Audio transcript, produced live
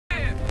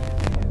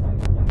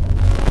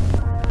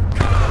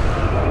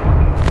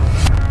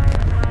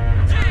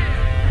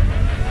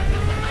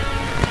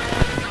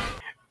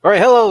All right,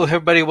 hello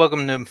everybody.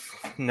 Welcome to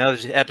another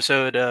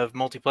episode of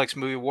Multiplex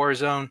Movie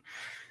Warzone.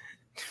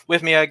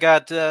 With me, I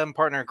got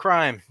partner in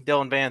crime,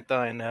 Dylan Van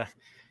Thine,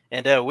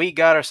 and we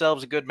got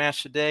ourselves a good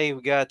match today.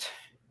 We got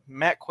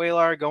Matt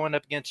Cuellar going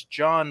up against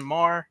John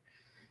Maher.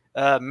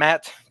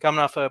 Matt coming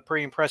off a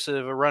pretty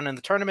impressive run in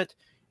the tournament,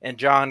 and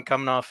John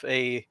coming off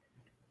a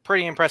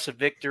pretty impressive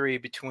victory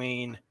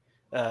between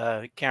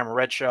Cameron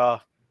Redshaw.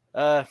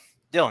 Dylan,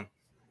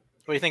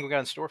 what do you think we got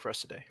in store for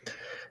us today?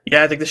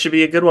 Yeah, I think this should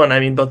be a good one. I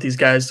mean, both these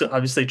guys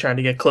obviously trying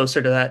to get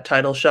closer to that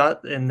title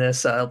shot in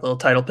this little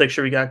title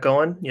picture we got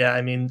going. Yeah,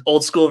 I mean,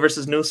 old school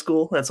versus new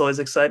school. That's always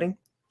exciting.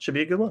 Should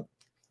be a good one.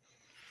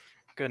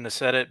 Couldn't have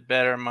said it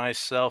better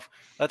myself.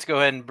 Let's go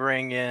ahead and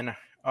bring in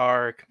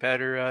our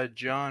competitor,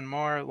 John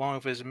Maher, along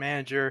with his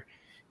manager,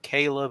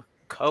 Kaleb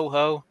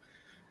Koho.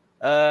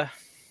 Let's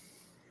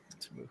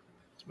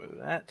move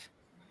that.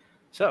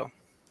 So,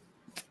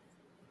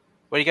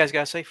 what do you guys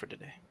got to say for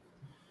today?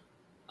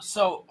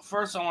 So,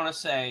 first I want to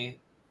say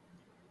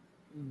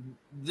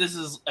this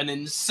is an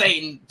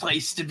insane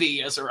place to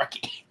be as a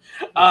rookie.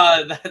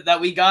 That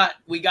we got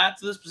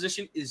to this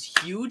position is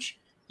huge.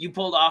 You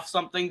pulled off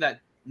something that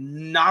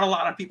not a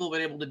lot of people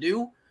have been able to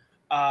do.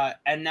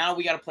 And now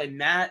we got to play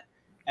Matt.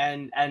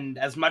 And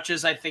as much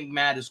as I think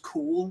Matt is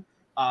cool,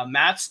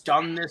 Matt's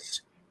done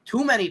this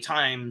too many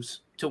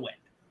times to win.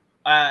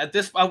 At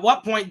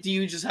what point do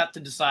you just have to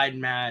decide,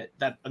 Matt,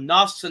 that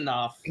enough's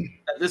enough?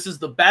 That this is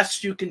the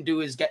best you can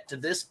do is get to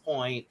this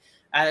point,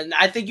 and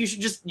I think you should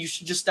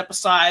just step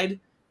aside,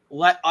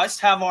 let us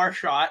have our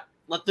shot,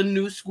 let the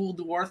new school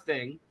do our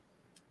thing,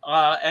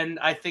 and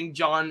I think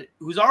John,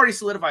 who's already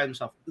solidified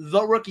himself,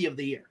 the rookie of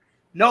the year,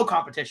 no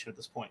competition at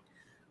this point,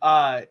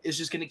 is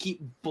just going to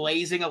keep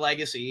blazing a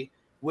legacy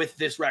with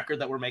this record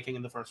that we're making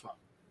in the first round.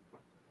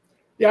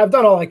 Yeah, I've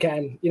done all I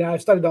can.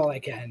 I've studied all I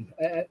can.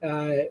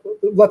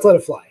 Let's let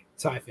it fly.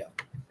 That's how I feel.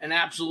 An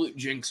absolute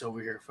jinx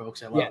over here,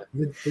 folks. I love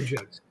it. The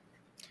jinx.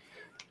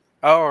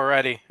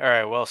 Alrighty. All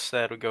right, well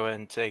said. We'll go ahead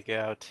and take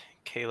out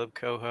Kaleb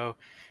Koho,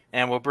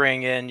 and we'll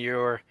bring in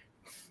your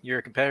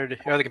competitor,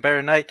 your other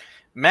competitor tonight,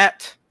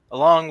 Matt,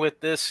 along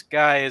with this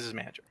guy as his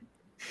manager.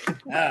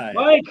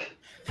 Mike!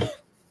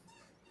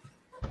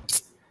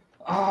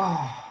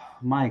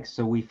 Mike,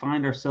 so we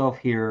find ourselves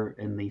here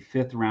in the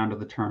 5th round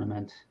of the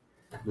tournament.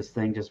 This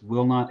thing just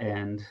will not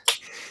end.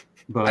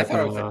 But I thought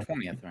it was the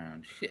 20th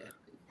round. Shit.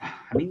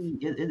 I mean,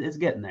 it's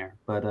getting there.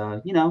 But I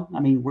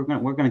mean, we're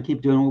gonna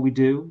keep doing what we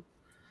do.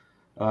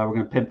 We're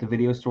gonna pimp the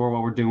video store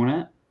while we're doing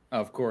it.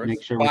 Of course.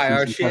 Make sure we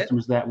see some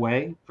customers that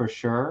way for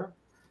sure.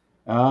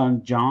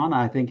 John,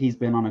 I think he's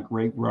been on a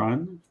great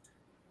run.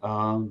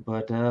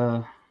 But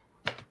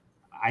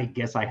I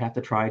guess I have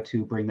to try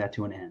to bring that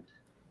to an end.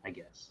 I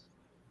guess.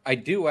 I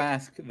do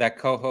ask that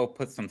Koho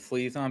put some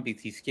sleeves on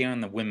because he's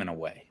scaring the women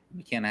away.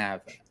 We can't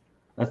have that.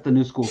 That's the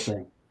new school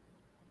thing.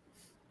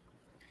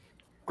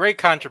 Great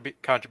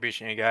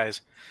contribution, you guys.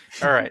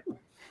 All right.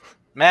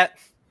 Matt.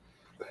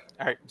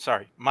 All right.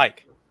 Sorry,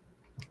 Mike.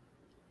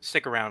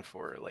 Stick around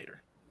for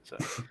later. So,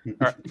 all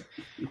right.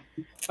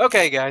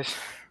 Okay, guys.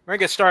 We're going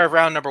to get started with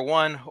round number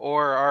 1,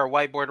 or our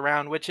whiteboard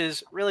round, which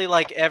is really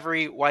like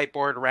every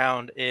whiteboard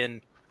round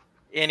in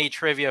any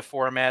trivia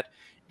format.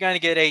 You're going to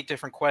get 8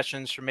 different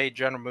questions from 8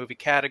 general movie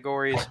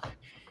categories.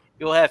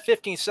 You'll have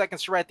 15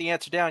 seconds to write the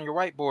answer down on your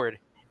whiteboard.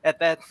 At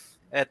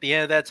the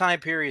end of that time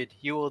period,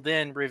 you will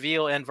then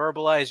reveal and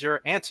verbalize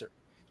your answer.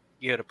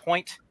 You get a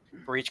point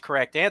for each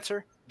correct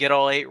answer. Get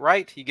all 8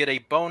 right, you get a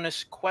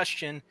bonus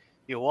question.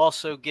 You'll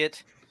also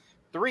get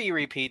 3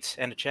 repeats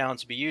and a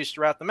challenge to be used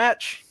throughout the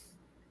match.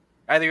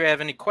 Either you have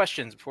any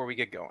questions before we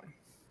get going?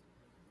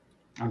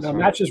 The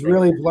match is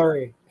really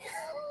blurry.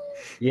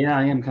 Yeah,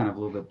 I am kind of a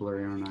little bit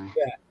blurry, aren't I?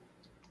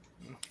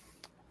 Yeah.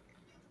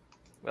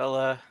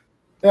 Well,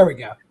 there we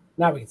go.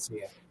 Now we can see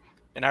it.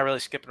 You're not really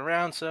skipping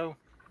around, so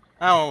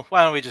why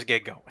don't we just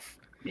get going?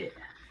 Yeah.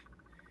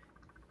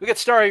 We get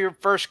started with your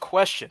first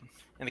question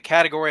in the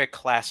category of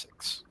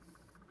classics.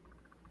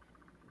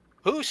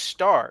 Who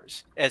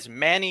stars as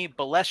Manny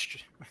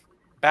Ballestero?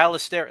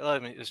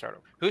 Let me start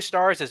over. Who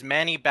stars as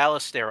Manny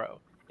Ballestero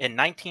in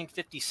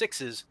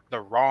 1956's The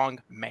Wrong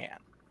Man?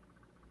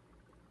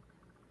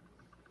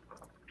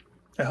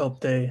 I hope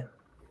they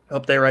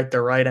write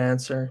the right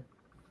answer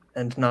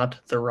and not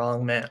the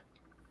wrong man.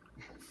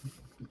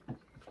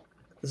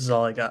 This is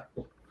all I got.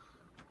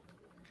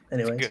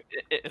 Anyways.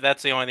 If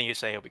that's the only thing you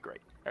say, it'll be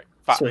great. All right,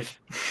 5, Sweet.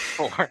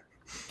 4,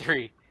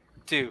 3,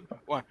 2,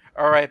 1.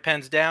 All right,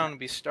 pens down. We'll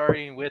be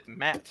starting with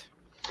Matt.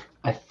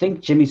 I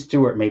think Jimmy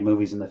Stewart made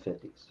movies in the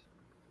 50s.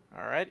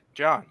 All right,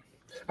 John.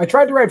 I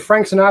tried to write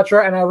Frank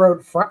Sinatra, and I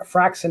wrote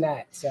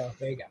Fraxinette. So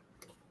there you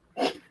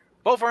go.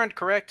 Both aren't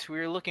correct. We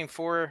were looking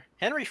for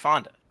Henry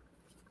Fonda.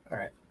 All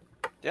right.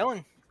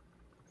 Dylan.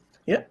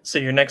 Yeah, so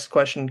your next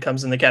question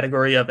comes in the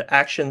category of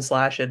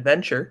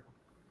action/adventure.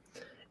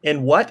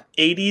 In what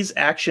 80s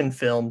action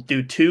film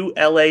do 2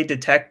 LA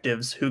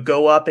detectives who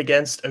go up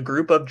against a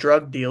group of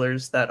drug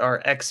dealers that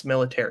are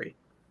ex-military?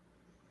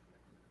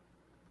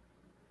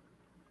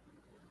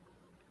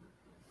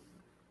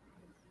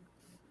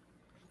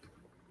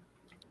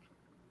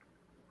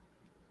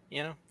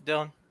 You know,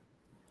 Dylan,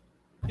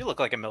 you look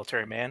like a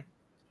military man.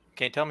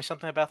 Can you tell me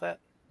something about that?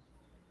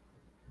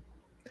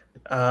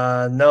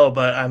 No,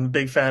 but I'm a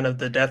big fan of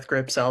the Death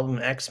Grips album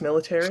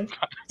Ex-Military.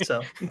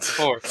 So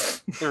 4,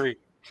 3,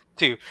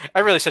 2. I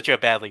really set you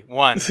up badly.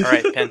 1. All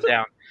right, pens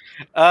down.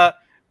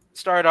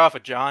 Start off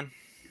with John.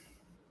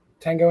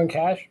 Tango and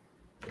Cash.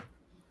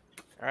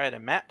 All right,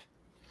 and Matt.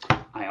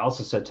 I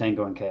also said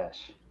Tango and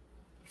Cash.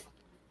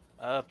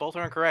 Both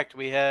are incorrect.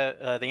 We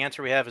have the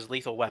answer we have is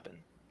Lethal Weapon.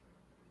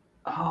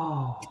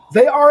 Oh.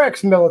 They are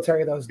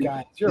ex-military, those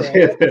guys. You're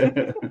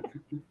right.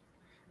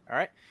 All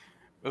right.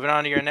 Moving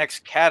on to your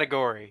next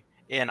category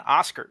in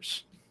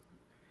Oscars.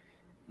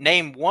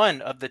 Name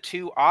one of the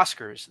 2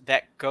 Oscars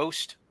that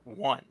Ghost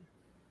won.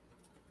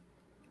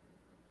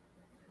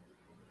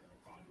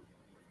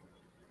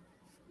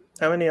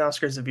 How many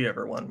Oscars have you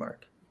ever won,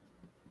 Mark?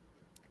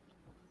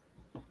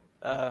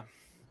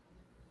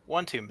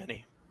 One too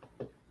many.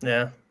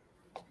 Yeah.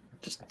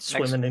 Just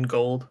swimming in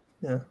gold.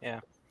 Yeah. Yeah.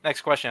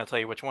 Next question, I'll tell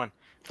you which one.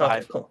 5,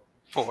 Okay, cool.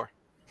 4,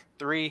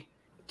 3,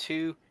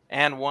 2,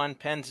 and 1.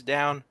 Pens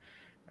down.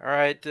 All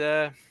right.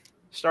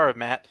 Start with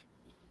Matt.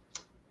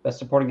 Best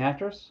Supporting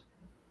Actress?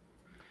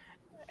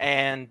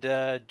 And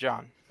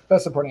John.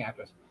 Best supporting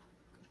actress.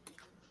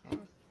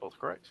 Both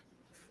correct.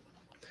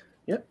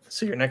 Yep.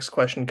 So your next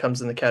question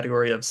comes in the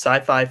category of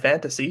sci-fi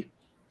fantasy.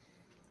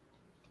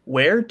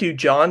 Where do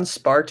John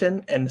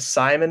Spartan and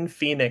Simon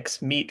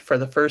Phoenix meet for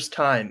the first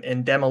time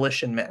in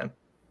Demolition Man?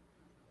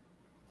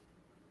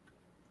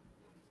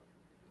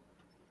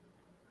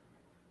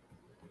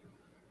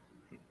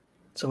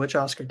 So which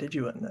Oscar did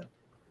you win then?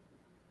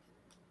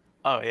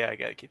 Oh yeah, I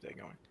gotta keep that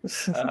going.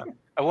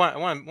 I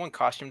want one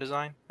costume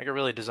design. I could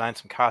really design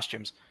some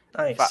costumes.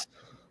 Nice. 5,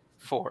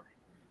 4,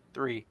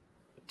 3,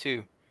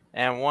 2,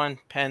 and 1.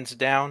 Pens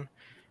down.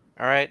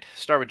 All right.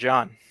 Start with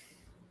John.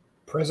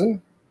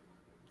 Prison.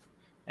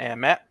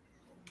 And Matt.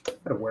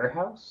 At a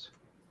warehouse?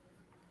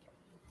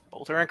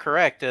 Both are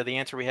incorrect. The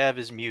answer we have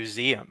is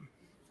museum.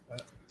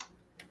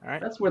 All right.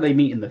 That's where they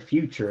meet in the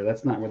future.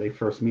 That's not where they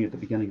first meet at the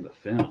beginning of the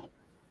film.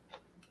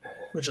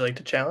 Would you like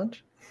to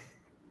challenge?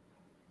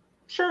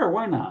 Sure,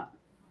 why not?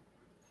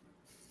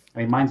 I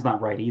mean, mine's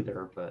not right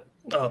either, but...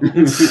 Oh.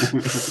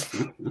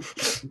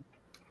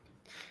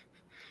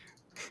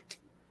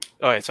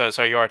 Okay,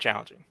 so you are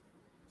challenging.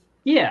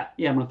 Yeah,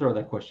 I'm going to throw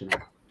that question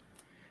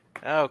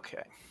out.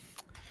 Okay.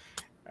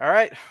 All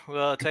right.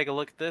 We'll take a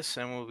look at this,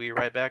 and we'll be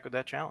right back with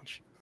that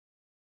challenge.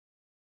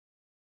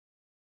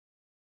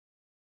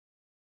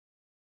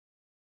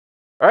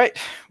 All right.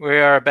 We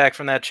are back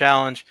from that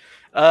challenge.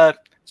 It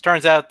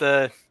turns out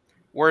the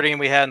wording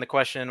we had in the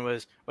question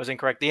was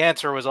incorrect. The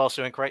answer was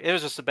also incorrect. It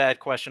was just a bad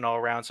question all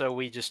around, so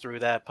we just threw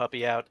that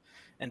puppy out,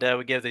 and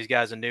we give these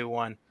guys a new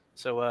one.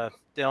 So,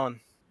 Dylan.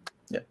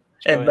 Yeah.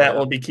 And Matt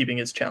will be keeping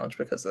his challenge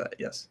because of that,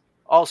 yes.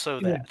 Also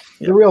that.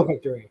 Yeah. The real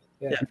victory.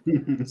 Yeah.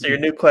 So your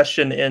new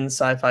question in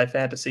sci-fi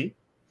fantasy.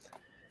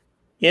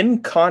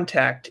 In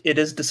Contact, it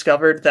is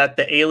discovered that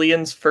the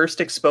aliens'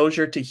 first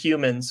exposure to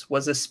humans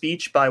was a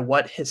speech by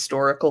what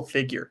historical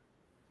figure?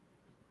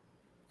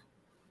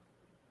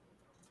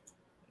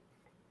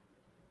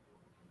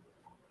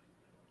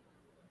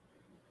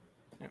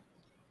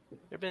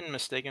 They've been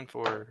mistaken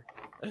for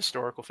a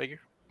historical figure?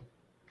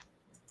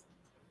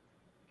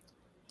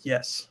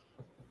 Yes.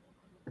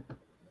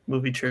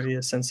 Movie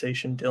trivia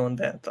sensation Dylan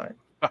Van Thine.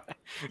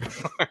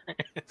 4,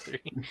 3,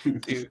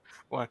 2,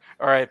 1.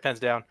 All right, pens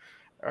down.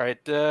 All right,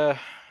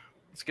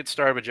 let's get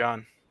started with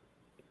John.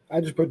 I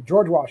just put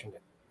George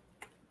Washington.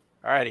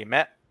 All righty,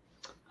 Matt.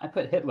 I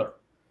put Hitler.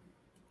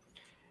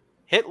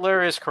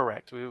 Hitler is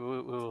correct. We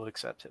will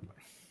accept Hitler.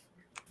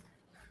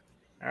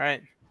 All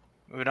right,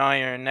 moving on to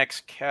your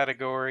next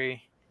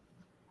category.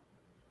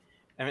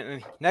 I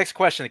mean, next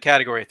question, the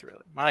category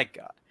thriller. My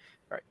God.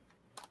 All right.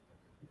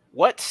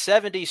 What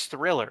 70s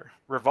thriller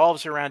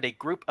revolves around a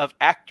group of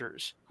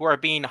actors who are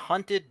being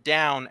hunted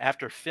down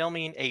after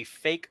filming a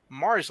fake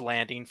Mars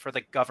landing for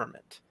the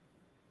government?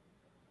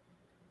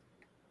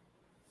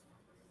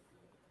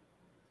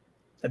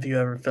 Have you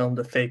ever filmed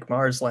a fake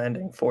Mars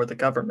landing for the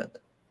government?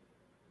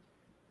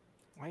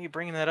 Why are you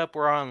bringing that up?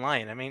 We're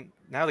online. I mean,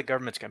 now the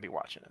government's going to be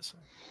watching us.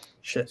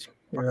 Shit.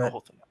 You're Fuck the right.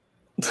 whole thing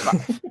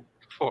up. 5,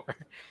 4,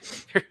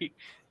 3,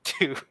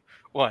 2,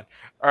 1.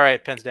 All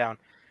right, pens down.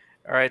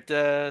 All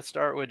right,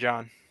 start with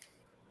John.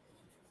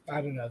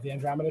 I don't know. The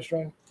Andromeda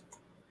Strain.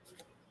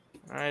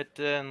 All right,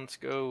 then let's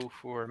go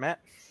for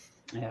Matt.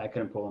 Yeah, I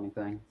couldn't pull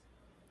anything.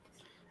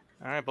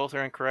 All right, both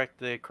are incorrect.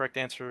 The correct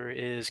answer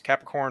is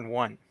Capricorn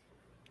 1.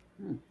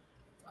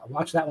 I'll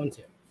watch that one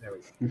too. There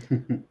we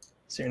go.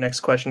 So your next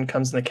question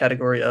comes in the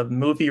category of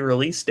movie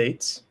release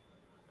dates.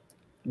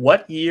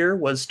 What year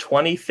was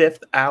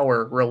 25th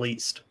Hour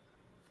released?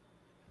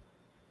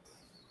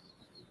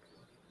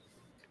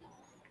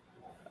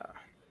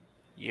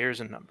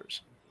 Years and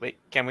numbers. Wait,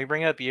 can we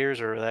bring up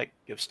years or will that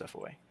give stuff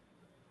away?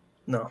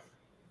 No.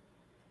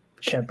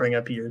 Can't bring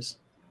up years.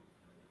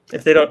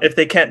 If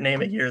they can't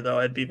name a year though,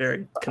 I'd be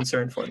very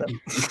concerned for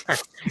them.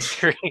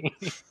 3,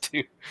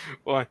 2,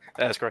 1.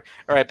 That's correct.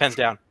 All right, pens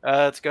down.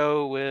 Let's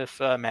go with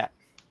Matt.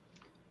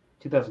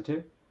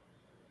 2002.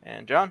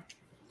 And John?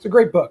 It's a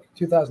great book,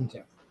 2002.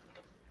 All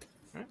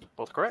right,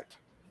 both correct.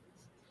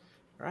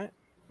 All right,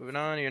 moving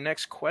on to your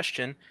next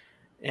question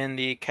in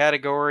the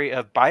category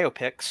of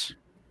biopics.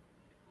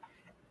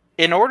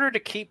 In order to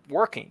keep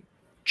working,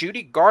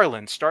 Judy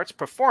Garland starts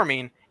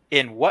performing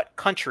in what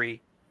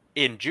country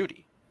in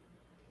Judy?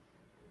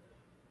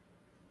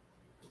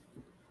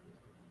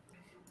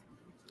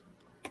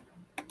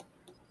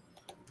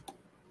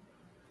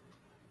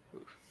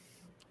 Ooh,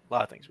 a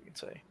lot of things we can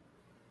say.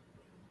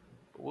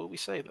 But will we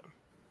say them?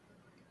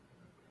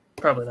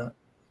 Probably not.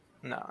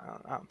 No,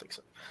 I don't think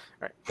so.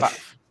 All right,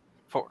 5,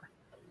 4,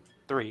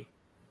 3,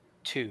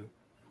 2,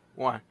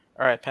 1.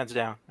 All right, pens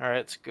down. All right,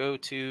 let's go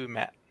to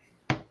Matt.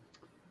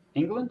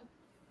 England?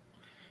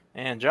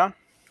 And John?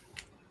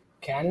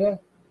 Canada?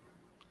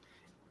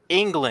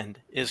 England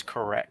is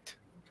correct.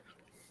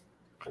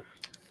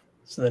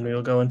 So then we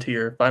will go into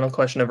your final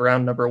question of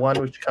round number 1,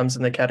 which comes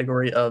in the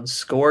category of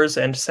scores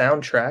and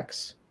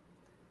soundtracks.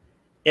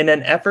 In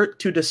an effort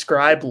to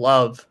describe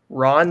love,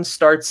 Ron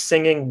starts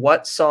singing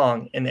what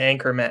song in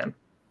Anchorman?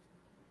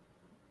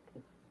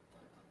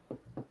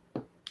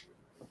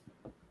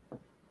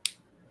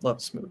 Love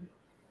this movie.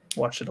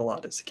 Watched it a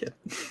lot as a kid.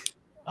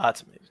 Oh,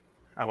 that's amazing.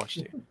 I watched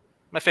it.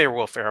 My favorite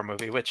Will Ferrell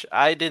movie, which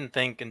I didn't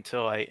think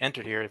until I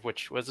entered here,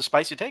 which was The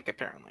Spice You Take,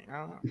 apparently. I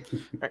don't know.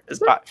 All right,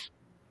 Is it? 5,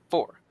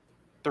 4,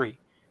 3,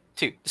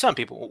 2. Some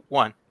people,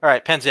 1. All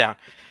right, pens down.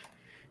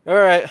 All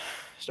right,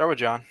 start with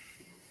John.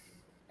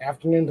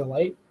 Afternoon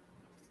Delight?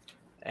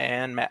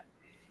 And Matt.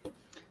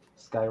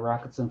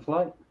 Skyrockets in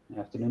Flight.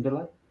 Afternoon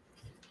Delight.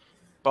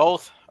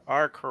 Both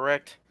are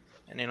correct.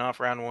 Ending off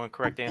round 1,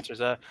 correct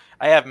answers. I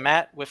have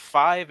Matt with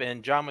 5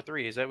 and John with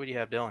 3. Is that what you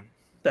have, Dylan?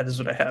 That is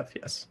what I have,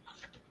 yes.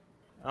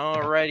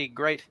 Alrighty,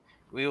 great.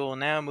 We will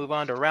now move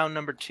on to round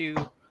number 2,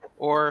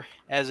 or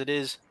as it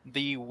is,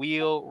 the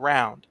wheel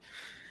round.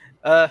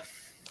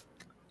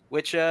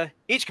 Which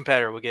each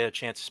competitor will get a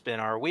chance to spin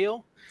our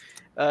wheel.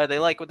 They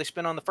like what they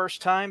spin on the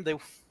first time, they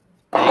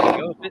can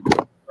go with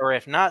it. Or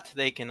if not,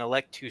 they can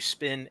elect to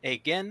spin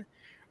again,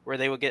 where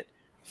they will get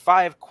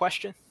 5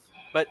 questions.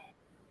 But,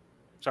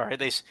 sorry,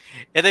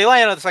 if they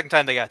land on the second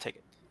time, they got to take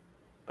it.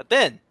 But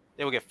then,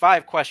 they will get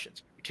 5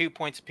 questions, 2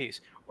 points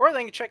apiece. Or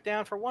they can check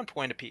down for 1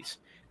 point apiece.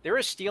 There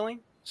is stealing,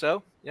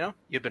 so,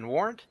 you've been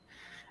warned.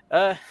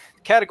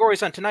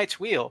 Categories on tonight's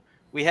wheel.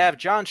 We have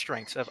John's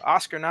strengths of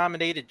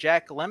Oscar-nominated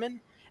Jack Lemmon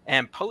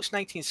and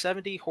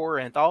post-1970 horror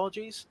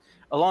anthologies,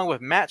 along with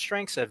Matt's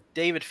strengths of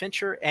David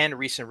Fincher and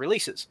recent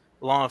releases,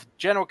 along with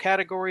general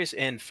categories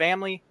in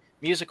family,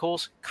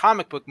 musicals,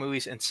 comic book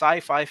movies, and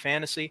sci-fi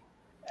fantasy,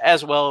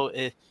 as well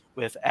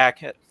with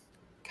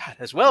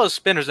as well as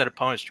spinners and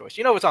opponent's choice.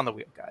 You know what's on the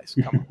wheel, guys.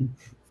 Come on.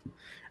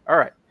 All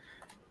right.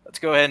 Let's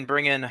go ahead and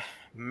bring in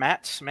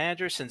Matt's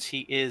manager since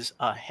he is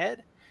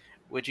ahead.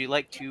 Would you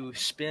like to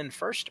spin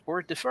first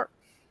or defer?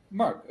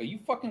 Mark, are you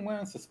fucking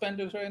wearing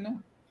suspenders right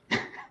now?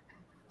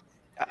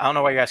 I don't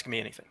know why you're asking me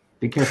anything.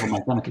 Be careful, my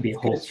gun could be a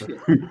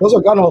holster. Those are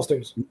gun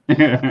holsters.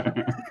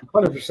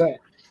 100%. You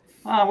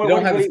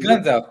don't have his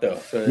guns out, though,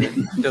 so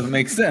it doesn't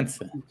make sense.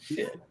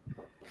 Shit.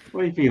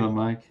 What are you feeling,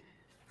 Mike?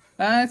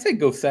 I'd say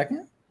go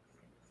second.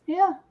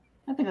 Yeah,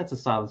 I think that's a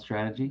solid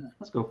strategy.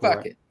 Let's go for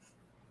Fuck it.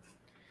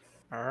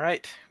 All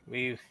right.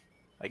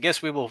 I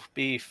guess we will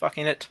be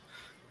fucking it.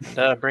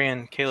 And, bring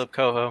in Kaleb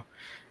Koho.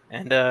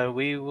 And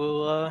we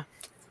will...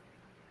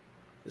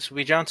 this will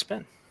be John's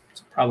spin.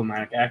 It's a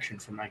problematic action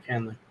for Mike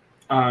Hanley.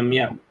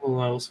 Yeah,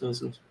 we'll see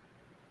this. All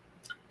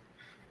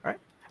right.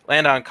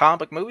 Land on comic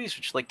book movies.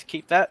 Would you like to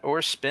keep that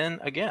or spin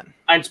again?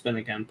 I'd spin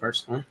again,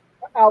 personally.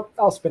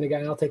 I'll spin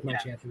again. I'll take my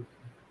chances.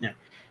 Yeah.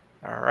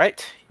 All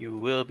right. You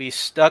will be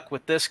stuck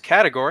with this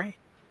category.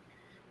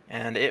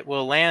 And it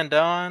will land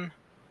on...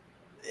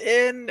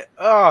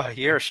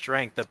 your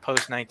strength of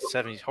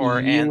post-1970s horror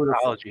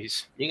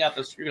anthologies. You got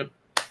this. You're good.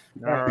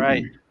 All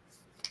right.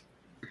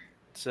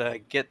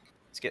 Let's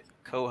get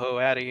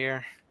Koho out of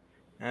here.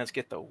 And let's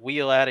get the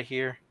wheel out of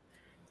here.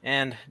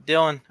 And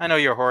Dylan, I know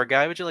you're a horror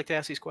guy. Would you like to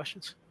ask these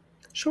questions?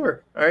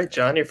 Sure. All right,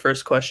 John, your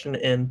first question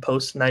in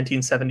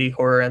post-1970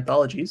 horror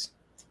anthologies.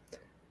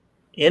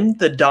 In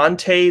the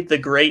Dante the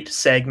Great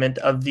segment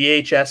of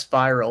VHS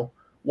Viral,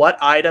 what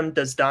item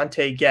does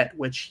Dante get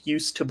which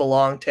used to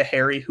belong to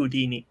Harry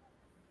Houdini?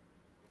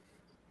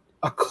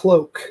 A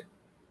cloak.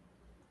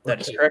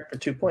 That is correct for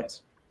 2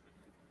 points.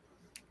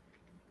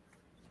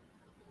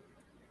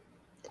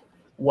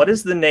 What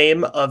is the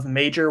name of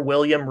Major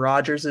William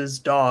Rogers'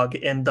 dog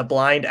in the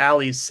Blind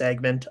Alleys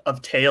segment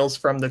of Tales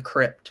from the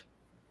Crypt?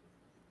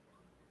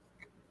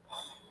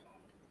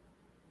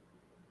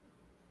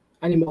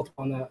 I need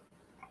multiple on that.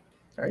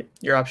 All right.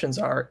 Your options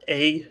are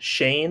A,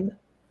 Shane,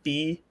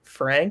 B,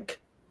 Frank,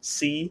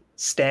 C,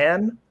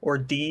 Stan, or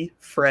D,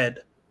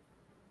 Fred.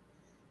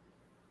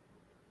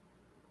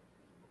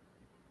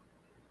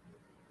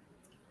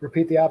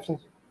 Repeat the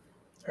options.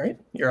 All right.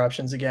 Your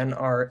options again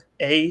are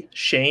A,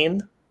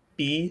 Shane,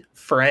 B,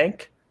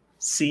 Frank,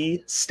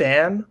 C,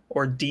 Stan,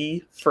 or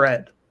D,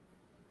 Fred.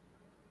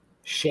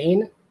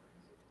 Shane.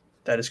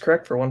 That is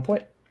correct for 1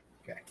 point.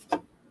 Okay.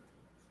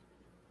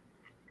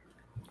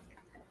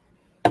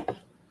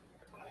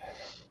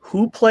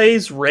 Who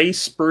plays Ray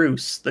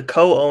Spruce, the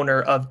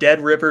co-owner of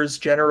Dead River's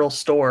General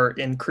Store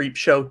in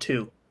Creepshow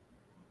 2?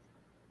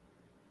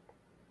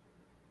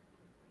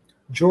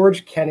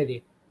 George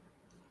Kennedy.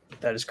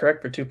 That is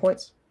correct for 2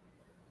 points.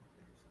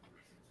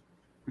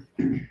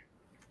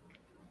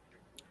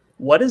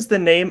 What is the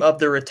name of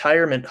the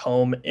retirement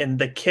home in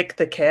the Kick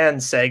the Can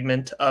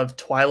segment of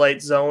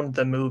Twilight Zone,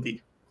 the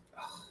movie?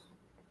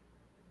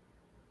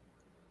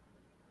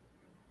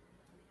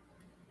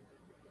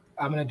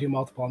 I'm going to do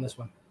multiple on this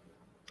one.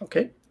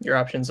 Okay. Your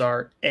options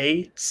are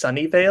A,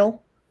 Sunnyvale,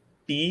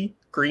 B,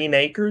 Green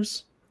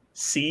Acres,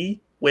 C,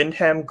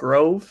 Windham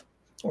Grove,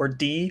 or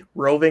D,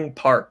 Roving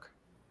Park.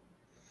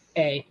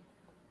 A.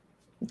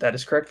 That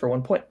is correct for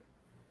 1 point.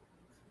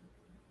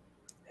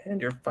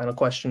 And your final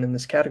question in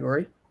this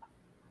category.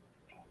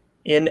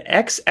 In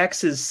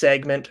XX's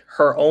segment,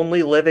 Her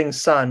Only Living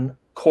Son,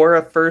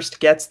 Cora first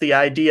gets the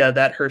idea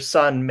that her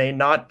son may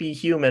not be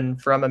human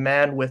from a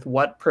man with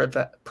what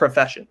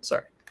profession?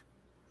 Sorry.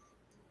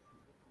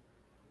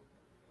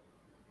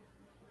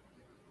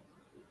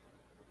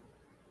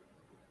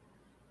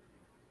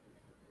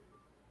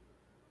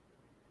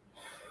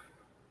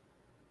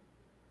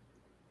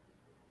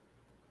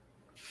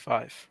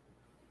 Five,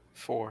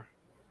 four,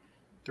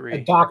 A 3,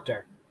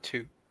 doctor.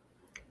 2.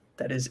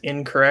 That is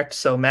incorrect.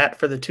 So Matt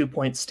for the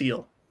 2-point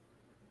steal.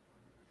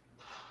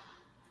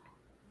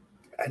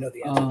 I know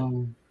the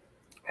answer.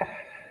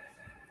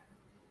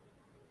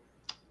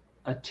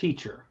 A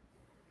teacher.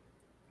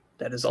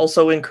 That is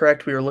also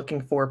incorrect. We were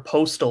looking for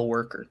postal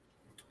worker.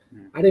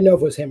 I didn't know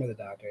if it was him or the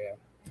doctor. Yeah.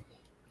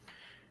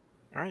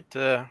 All right.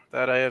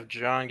 That I have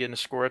John getting a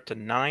score up to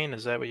 9.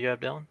 Is that what you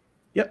have, Dylan?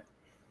 Yep.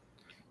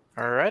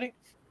 All righty.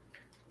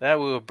 That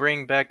will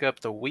bring back up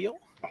the wheel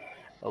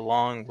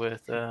along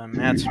with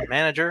Matt's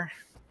manager.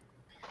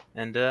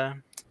 And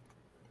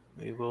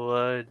we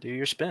will do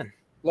your spin.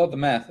 Love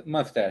the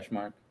mustache,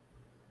 Mark.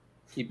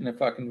 Keeping it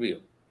fucking real.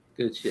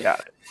 Good shit. Got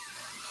it.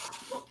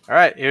 All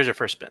right, here's your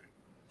first spin.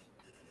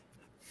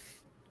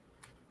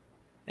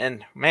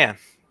 And man,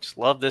 just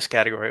love this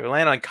category. We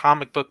land on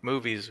comic book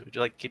movies. Would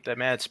you like to keep that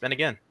mad spin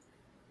again?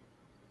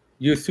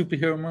 You a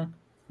superhero, Mark?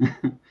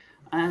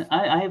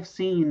 I have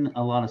seen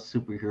a lot of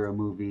superhero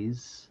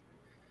movies,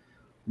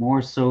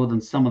 more so than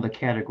some of the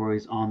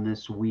categories on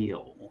this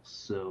wheel.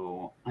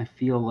 So I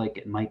feel like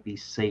it might be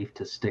safe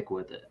to stick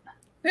with it.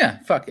 Yeah,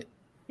 fuck it.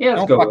 Yeah,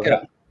 let's Don't go fuck with it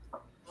it.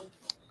 up.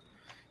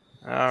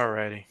 All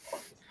righty.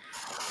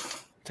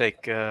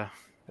 Take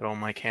old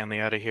Mike Hanley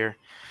out of here.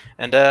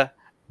 And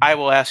I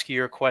will ask you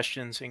your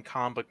questions in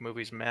comic book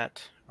movies,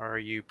 Matt. Are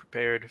you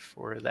prepared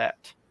for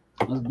that?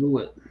 Let's do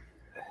it.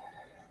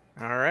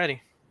 All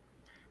righty.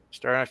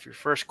 Starting off your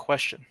first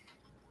question.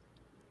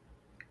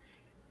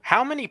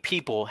 How many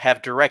people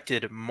have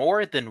directed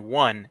more than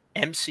one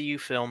MCU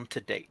film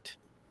to date?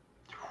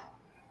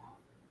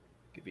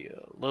 Give you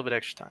a little bit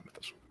extra time with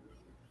this one.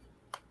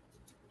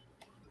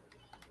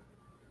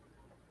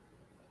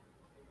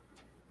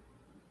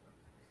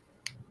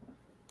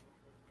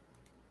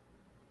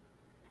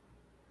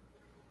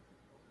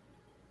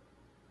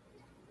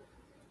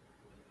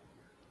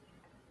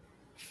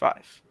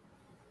 Five,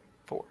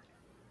 4,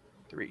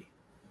 3,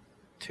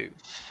 2,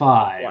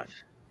 5. 1.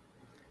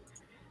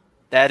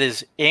 That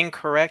is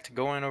incorrect.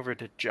 Going over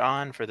to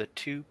John for the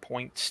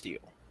 2-point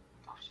steal.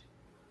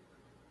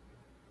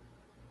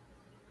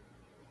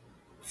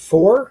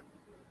 4.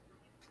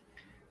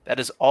 That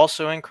is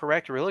also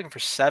incorrect. We're looking for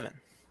 7.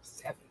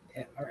 7.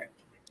 Yeah. All right.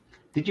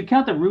 Did you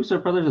count the Russo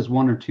brothers as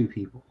 1 or 2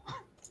 people?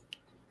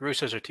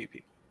 Russos are 2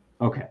 people.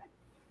 Okay.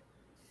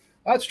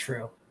 That's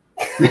true.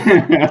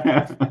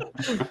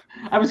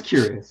 I was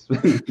curious.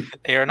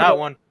 They are not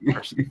one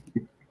person.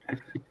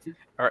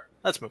 All right,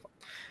 let's move on.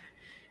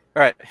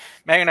 All right,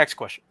 your next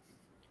question.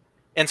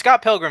 In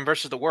Scott Pilgrim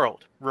versus the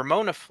World,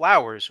 Ramona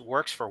Flowers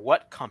works for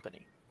what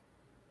company?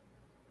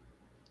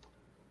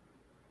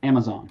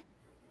 Amazon.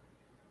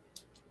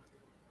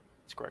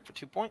 That's correct for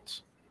 2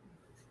 points.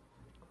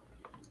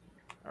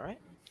 All right,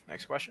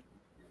 next question.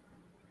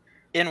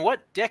 In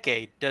what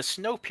decade does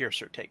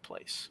Snowpiercer take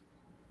place?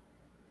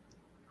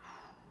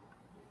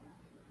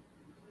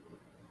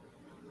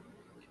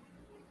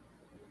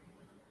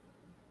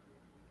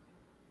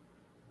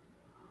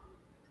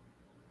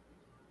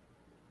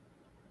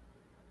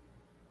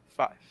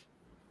 Five,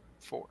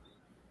 4,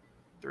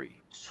 3,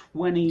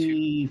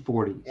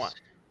 2040s. 1.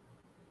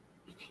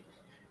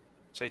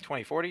 Say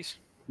 2040s?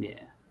 Yeah.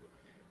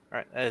 All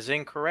right, that is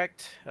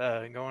incorrect.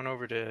 Going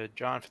over to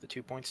John for the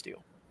 2-point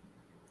steal.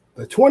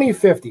 The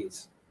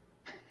 2050s.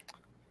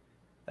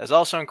 That's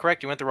also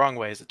incorrect. You went the wrong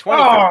way. It's the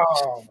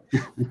 2030s.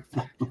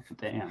 Oh.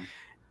 Damn.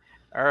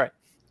 All right.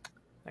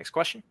 Next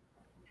question.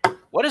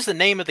 What is the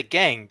name of the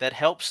gang that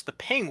helps the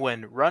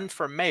Penguin run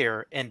for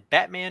mayor in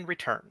Batman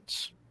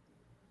Returns?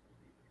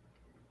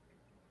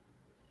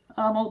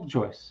 Multiple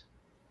choice.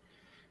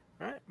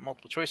 All right.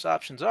 Multiple choice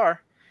options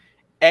are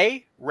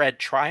A, red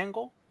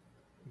triangle,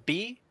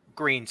 B,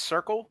 green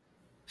circle,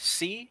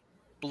 C,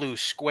 blue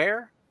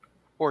square,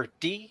 or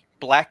D,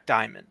 black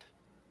diamond.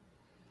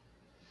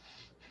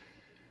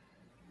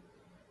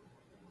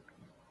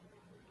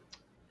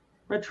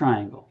 Red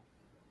Triangle.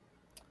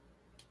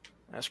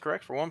 That's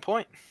correct for 1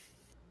 point.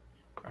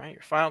 All right,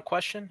 your final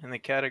question in the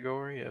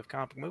category of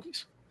comic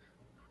movies.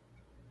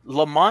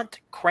 Lamont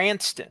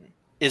Cranston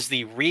is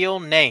the real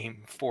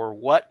name for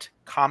what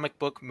comic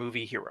book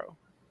movie hero?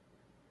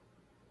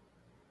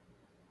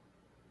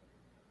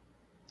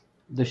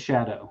 The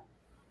Shadow.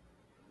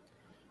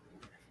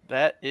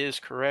 That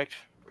is correct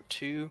for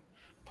 2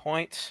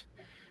 points.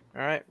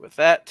 All right, with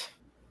that,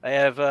 I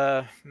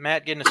have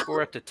Matt getting a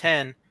score up to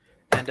 10,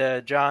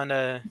 and John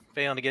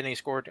failing to get any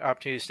score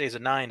opportunity stays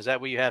at 9. Is that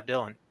what you have,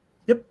 Dylan?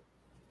 Yep.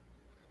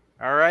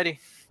 All righty.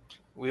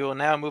 We will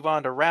now move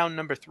on to round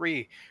number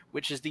 3,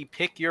 which is the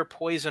Pick Your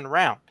Poison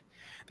round.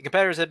 The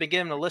competitors have been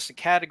given a list of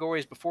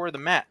categories before the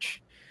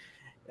match.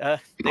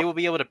 They will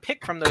be able to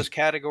pick from those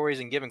categories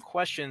and given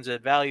questions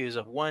at values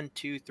of 1,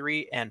 2,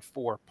 3, and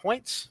 4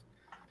 points.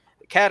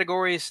 The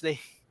categories they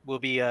will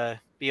be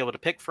able to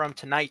pick from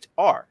tonight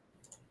are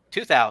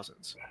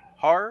 2000s,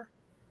 horror,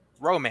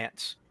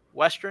 romance,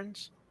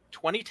 westerns,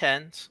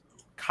 2010s,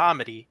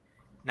 comedy,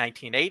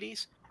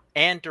 1980s,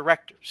 and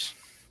directors.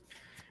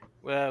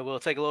 We'll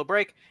take a little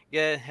break,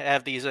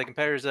 have these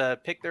competitors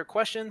pick their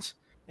questions,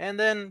 and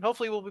then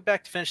hopefully we'll be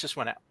back to finish this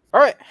one out. All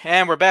right,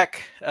 and we're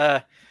back.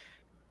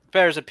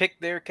 Competitors have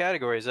picked their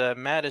categories.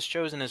 Matt has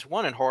chosen his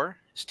 1 in horror,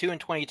 his 2 in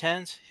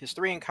 2010s, his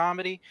 3 in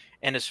comedy,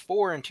 and his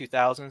 4 in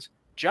 2000s.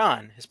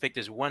 John has picked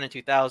his 1 in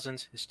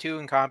 2000s, his 2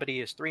 in comedy,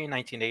 his 3 in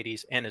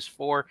 1980s, and his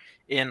 4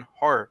 in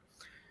horror.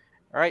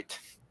 All right.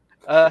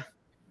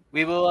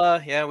 We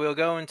will we'll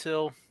go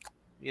until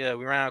we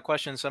run out of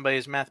questions. Somebody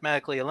is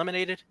mathematically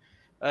eliminated.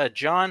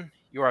 John,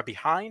 you are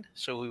behind,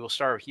 so we will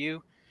start with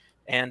you.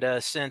 And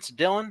since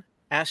Dylan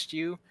asked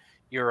you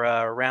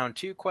your round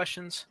 2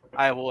 questions,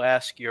 I will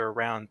ask your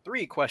round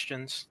 3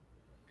 questions.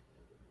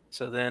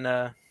 So then,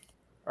 are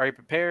you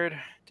prepared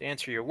to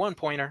answer your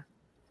 1-pointer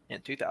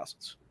in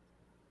 2000s?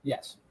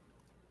 Yes.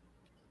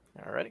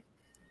 All righty.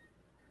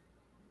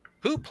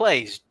 Who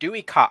plays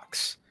Dewey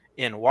Cox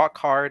in Walk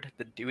Hard,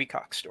 the Dewey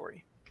Cox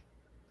Story?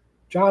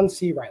 John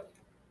C. Reilly.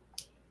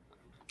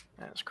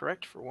 That is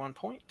correct for 1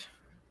 point.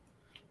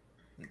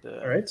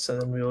 All right, so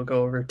then we will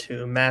go over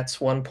to Matt's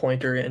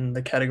 1-pointer in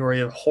the category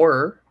of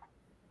horror.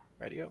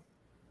 Radio.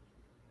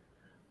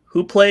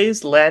 Who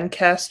plays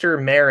Lancaster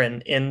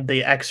Marin in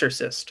The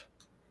Exorcist?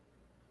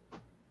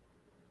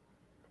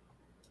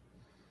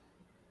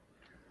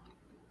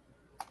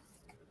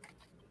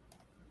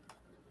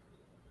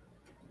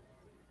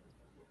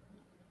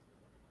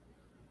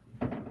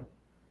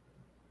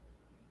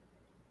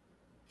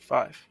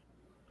 Five,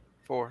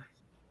 4,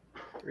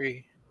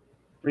 3.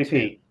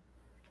 Repeat.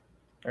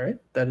 All right,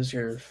 that is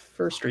your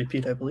first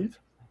repeat, I believe.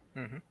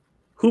 Mm-hmm.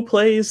 Who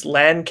plays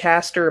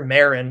Lancaster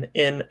Marin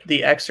in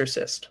The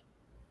Exorcist?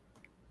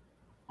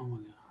 Oh my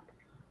god.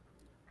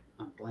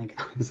 I'm blanking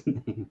on his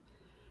name.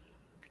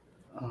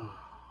 Oh.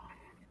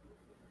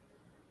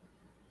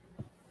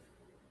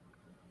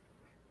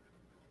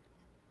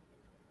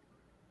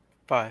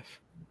 Five,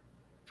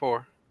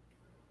 4,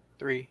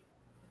 3,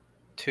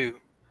 2,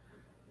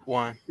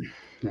 1.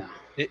 No.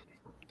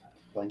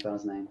 Blanked on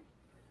his name.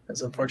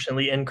 That's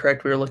unfortunately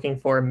incorrect. We were looking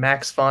for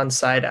Max von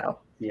Sydow.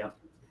 Yep.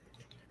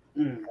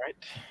 All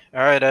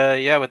right.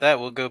 Yeah. With that,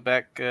 we'll go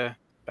back.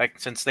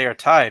 Since they are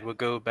tied, we'll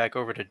go back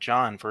over to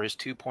John for his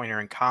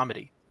 2-pointer in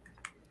comedy.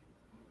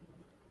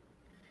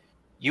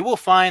 You will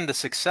find the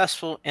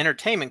successful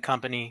entertainment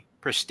company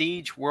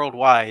Prestige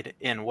Worldwide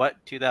in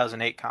what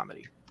 2008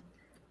 comedy?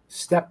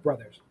 Step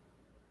Brothers.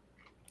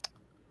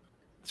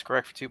 That's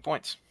correct for 2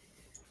 points.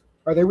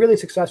 Are they really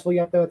successful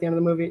yet, though, at the end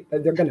of the movie?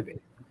 They're going to be.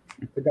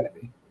 They're going to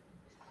be.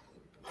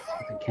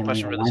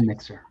 Question for the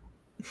mixer.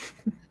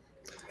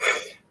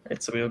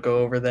 Right, so we'll go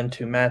over then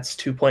to Matt's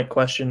 2-point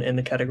question in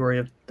the category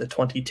of the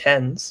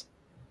 2010s.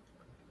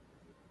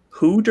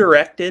 Who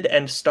directed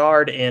and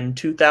starred in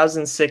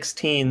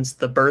 2016's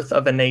The Birth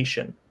of a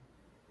Nation?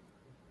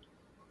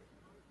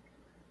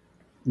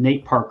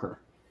 Nate Parker.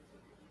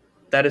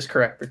 That is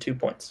correct for 2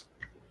 points.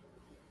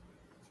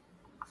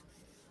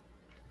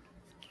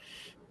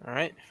 All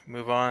right.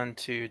 Move on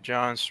to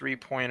John's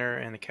 3-pointer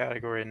in the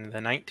category in the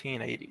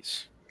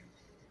 1980s.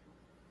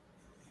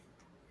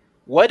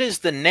 What is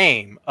the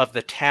name of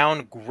the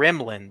town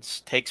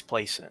Gremlins takes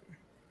place in?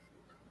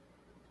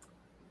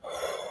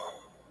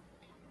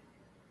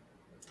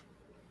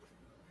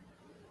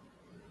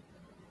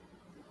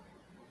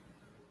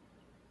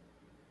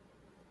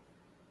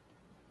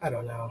 I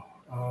don't know.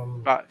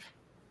 5,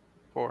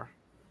 4,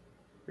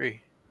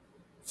 3.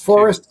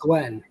 Forest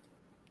Glen.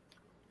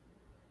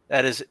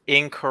 That is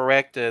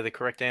incorrect. The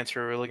correct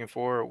answer we're looking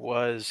for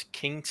was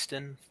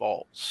Kingston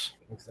Falls.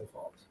 Kingston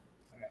Falls.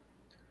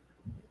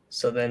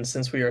 So then,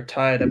 since we are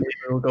tied, I believe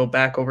we'll go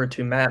back over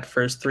to Matt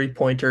for his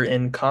 3-pointer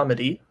in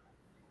comedy.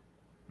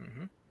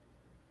 Mm-hmm.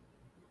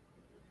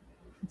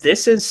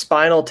 This Is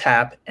Spinal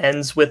Tap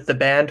ends with the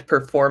band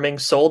performing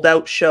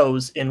sold-out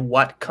shows in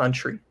what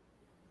country?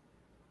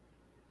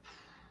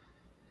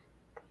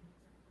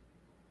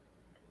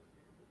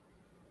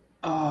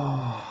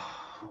 Oh,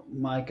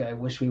 Mike, I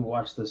wish we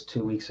watched this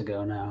 2 weeks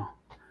ago now.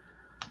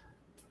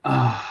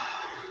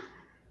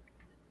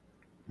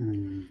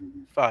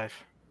 5,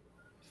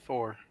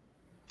 4,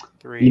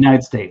 3,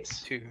 United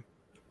States. 2.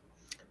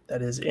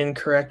 That is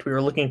incorrect. We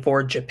were looking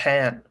for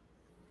Japan.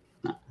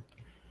 All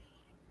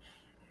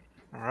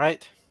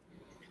right.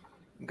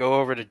 Go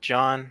over to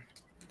John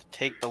to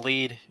take the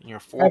lead in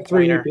your I have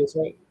 3 4-pointer repeats,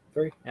 right?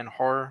 3. and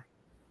horror.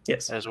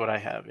 Yes. That is what I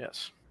have,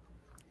 yes.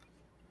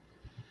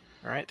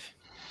 All right.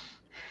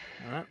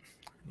 All right.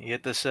 You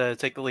get this,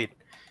 take the lead.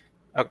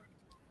 Okay.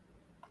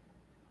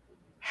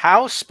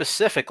 How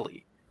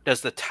specifically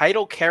does the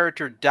title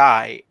character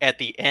die at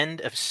the end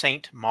of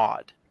Saint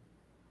Maud?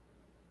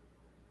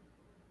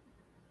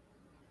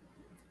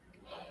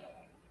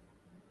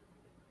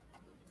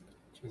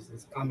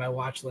 Jesus, on my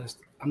watch list.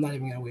 I'm not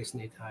even going to waste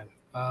any time.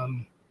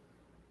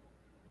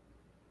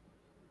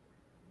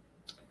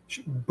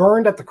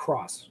 Burned at the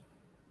cross.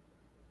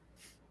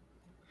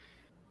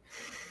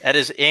 That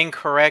is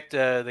incorrect.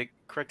 The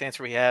correct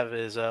answer we have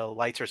is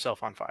lights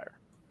herself on fire.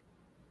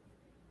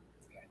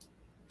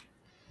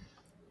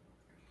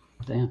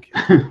 Damn.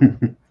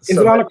 Is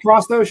it on a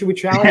cross though? Should we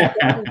challenge?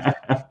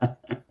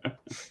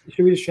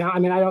 Should we just challenge? I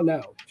mean, I don't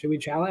know. Should we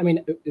challenge? I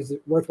mean, is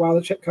it worthwhile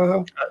to check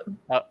Koho?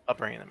 I'll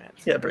bring them in.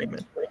 Yeah, bring him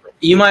in.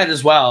 You might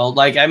as well.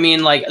 Like, I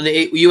mean, like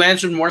you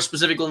answered more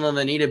specifically than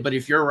they needed, but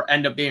if you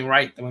end up being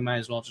right, then we might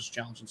as well just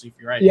challenge and see if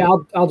you're right. Yeah,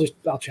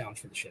 I'll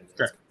challenge for the shit.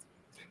 Sure.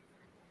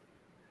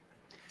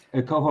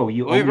 Koho,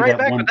 you We'll owe be me right that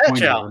back 1 with that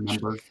point, I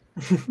challenge. remember.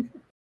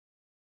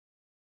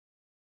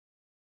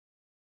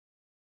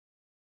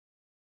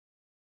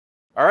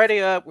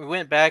 Alrighty, we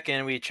went back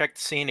and we checked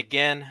the scene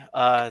again.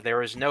 There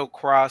was no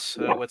cross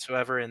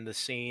whatsoever in the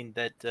scene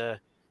that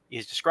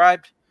is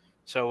described.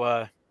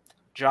 So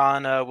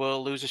John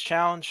will lose his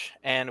challenge,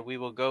 and we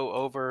will go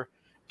over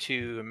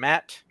to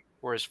Matt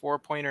for his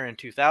 4-pointer in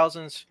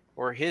 2000s,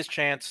 or his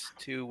chance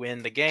to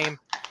win the game.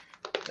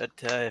 But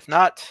if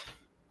not,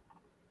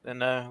 then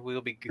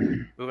we'll be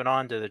moving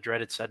on to the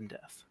dreaded sudden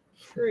death.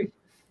 Great.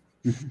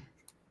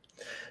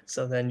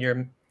 So then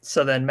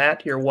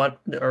Matt, your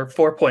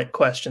 4-point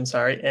question,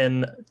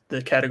 in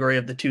the category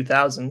of the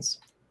 2000s.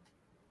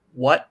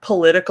 What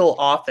political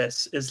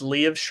office is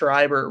Liev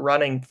Schreiber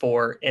running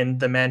for in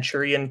The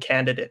Manchurian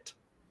Candidate?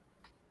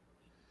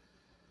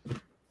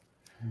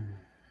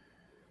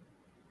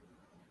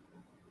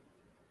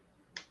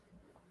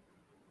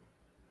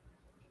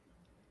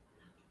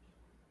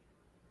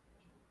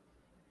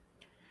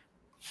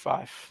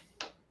 Five,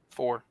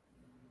 4,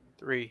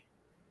 3,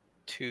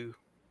 2,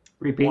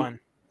 Repeat. 1.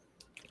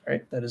 All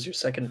right, that is your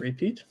second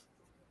repeat.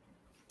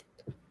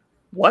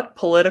 What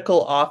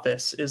political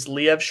office is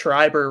Liev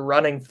Schreiber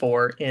running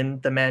for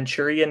in The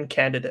Manchurian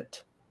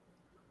Candidate?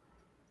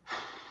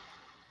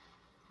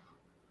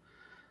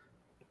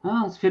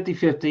 Oh, it's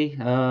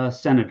 50-50.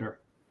 Senator.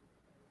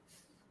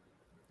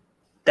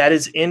 That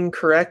is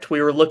incorrect.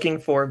 We were looking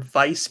for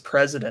vice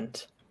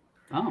president.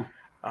 Oh,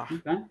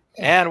 okay.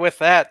 And with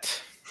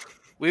that,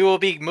 we will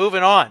be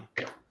moving on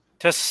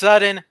to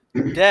sudden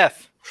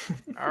death.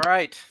 All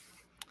right.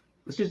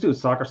 Let's just do a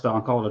soccer style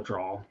and call it a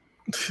draw. All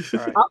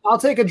right. I'll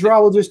take a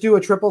draw. We'll just do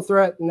a triple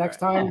threat next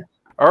time.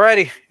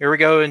 Alrighty, here we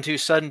go into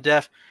sudden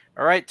death.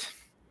 All right.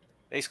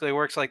 Basically, it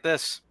works like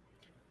this.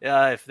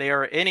 If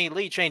there are any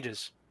lead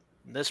changes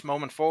from this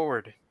moment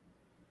forward,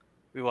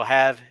 we will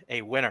have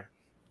a winner.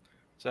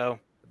 So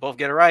both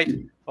get it right,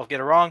 both get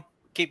it wrong.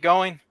 Keep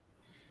going.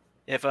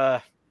 If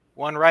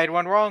one right,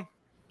 one wrong,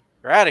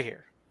 you're out of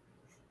here.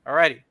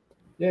 Alrighty.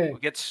 Yeah. We'll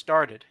get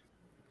started.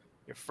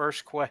 Your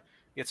first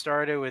get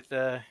started with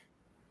the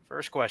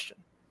first question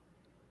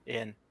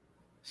in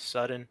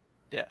sudden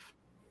death.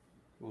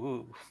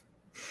 Ooh.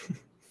 All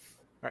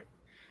right.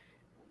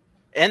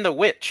 In The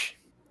Witch,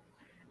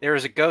 there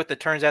is a goat that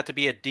turns out to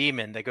be a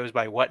demon that goes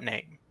by what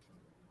name?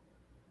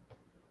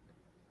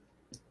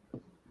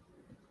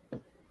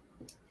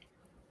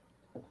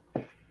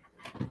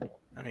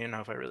 I don't even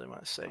know if I really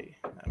want to say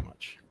that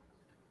much.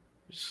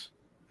 There's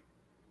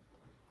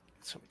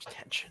so much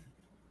tension.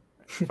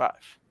 5,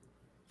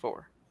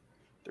 4,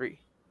 3,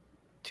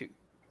 2,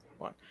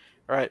 1.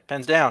 All right,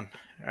 pens down.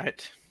 All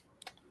right.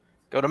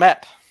 Go to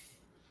Matt.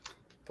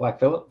 Black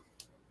Phillip.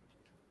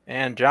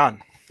 And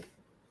John.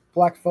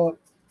 Black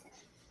Phillip.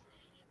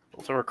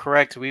 Both are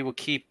correct. We will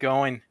keep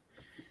going.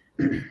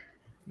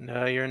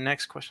 Your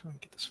next question. Let me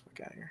get this fuck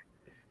out of here.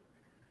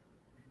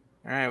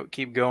 All right, we'll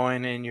keep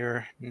going in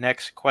your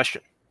next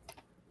question.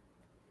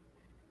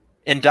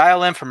 In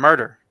Dial M for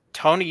Murder,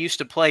 Tony used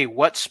to play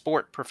what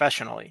sport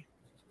professionally?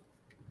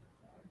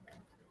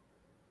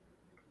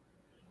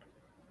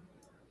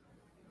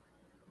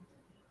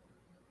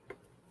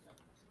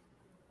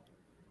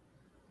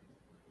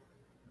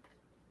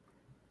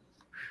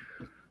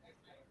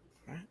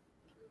 All right.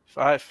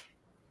 5,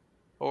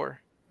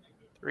 4,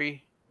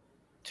 3,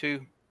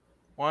 2,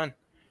 1.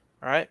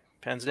 All right,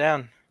 pens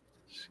down.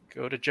 Let's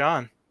go to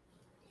John.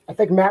 I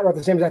think Matt wrote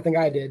the same as I think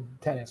I did.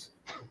 Tennis.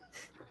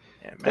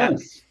 Yeah,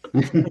 Matt.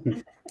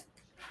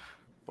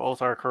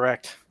 Both are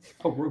correct.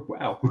 Oh,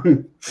 wow.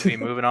 We'll be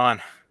moving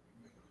on.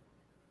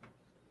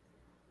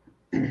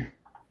 All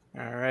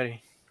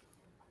righty.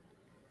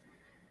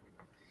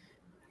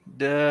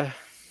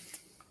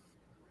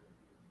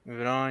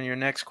 Moving on, your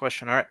next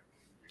question. All right.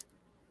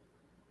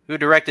 Who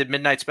directed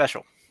Midnight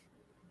Special?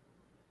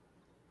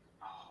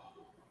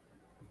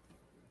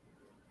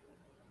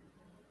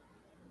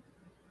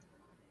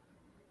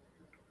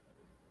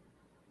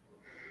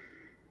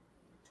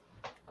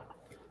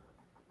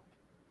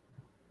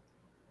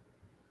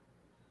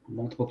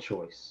 Multiple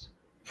choice.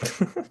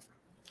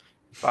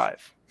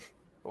 5,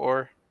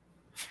 4,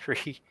 3,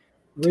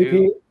 Repeat.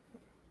 2.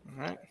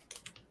 All right.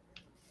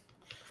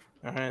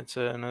 All right, it's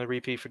another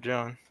repeat for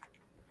John.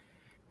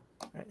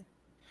 All right.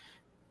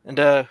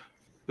 And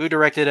who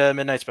directed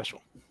Midnight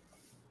Special?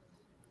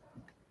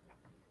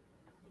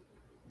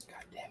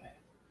 God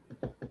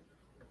damn it.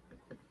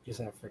 Just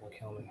gonna freaking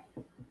kill me.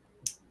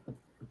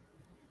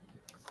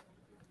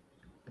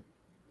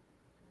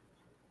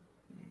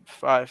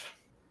 Five,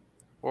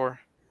 4,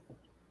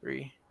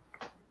 3,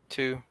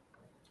 2,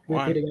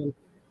 1. Repeat again.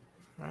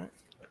 All right.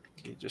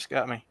 You just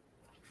got me.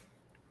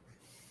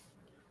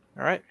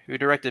 All right. Who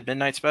directed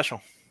Midnight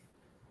Special?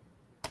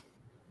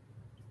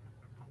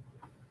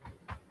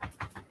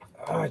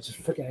 Oh, I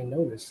just freaking I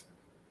know this.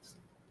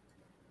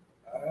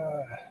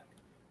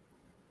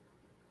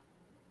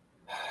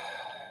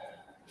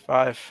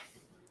 5,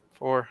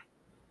 4,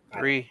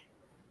 3,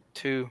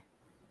 2,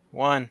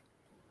 1.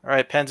 All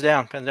right. Pens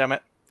down. Pens down,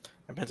 Matt.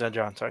 Pens down,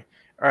 John. Sorry.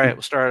 All right.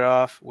 We'll start it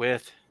off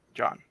with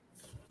John.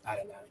 I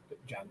don't know.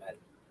 John Madden.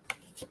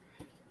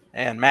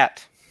 And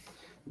Matt.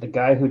 The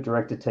guy who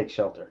directed Take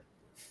Shelter.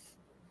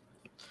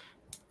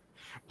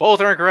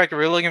 Both are incorrect.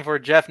 We're looking for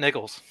Jeff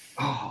Nichols.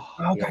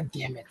 Oh, God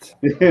damn it.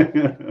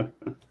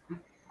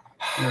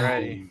 All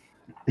righty.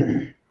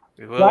 We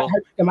Well,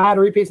 will. am I out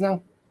of repeats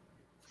now?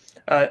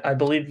 I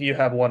believe you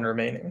have one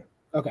remaining.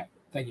 Okay.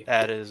 Thank you.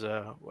 That is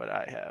what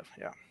I have.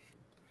 Yeah.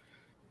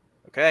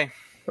 Okay.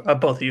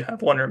 Both of you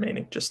have one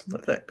remaining. Just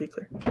let that be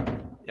clear.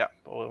 Yeah.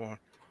 Both of them.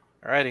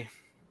 All righty.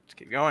 Let's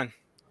keep going.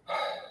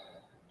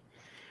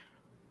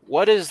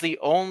 What is the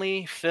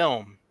only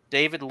film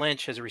David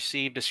Lynch has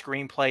received a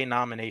screenplay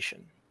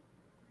nomination?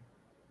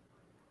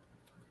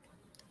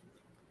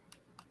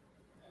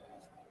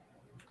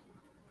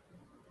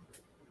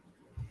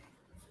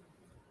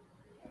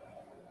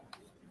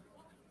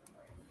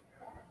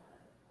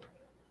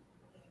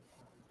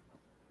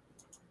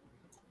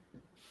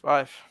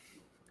 Five,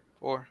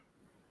 4,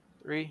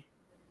 3,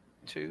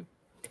 2,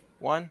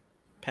 1.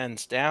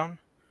 Pens down.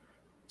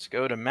 Let's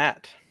go to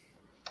Matt.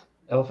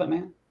 Elephant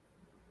Man?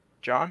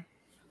 John.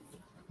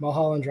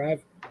 Mulholland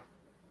Drive.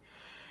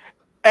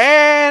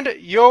 And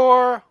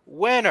your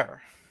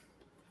winner,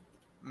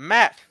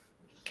 Matt.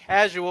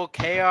 Casual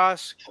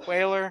Chaos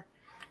Cuellar.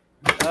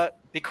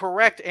 The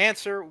correct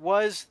answer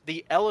was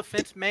The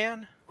Elephant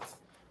Man.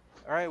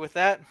 All right, with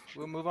that,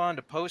 we'll move on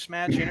to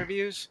post-match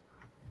interviews.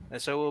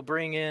 And so we'll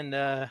bring in,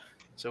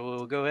 so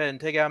we'll go ahead and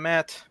take out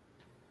Matt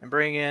and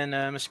bring in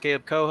Mr.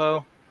 Kaleb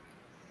Koho.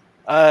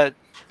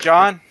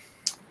 John,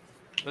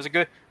 it was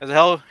a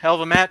hell of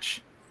a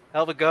match,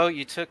 hell of a go.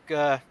 You took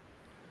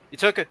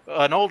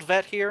an old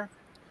vet here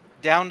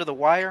down to the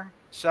wire,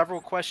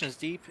 several questions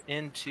deep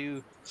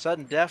into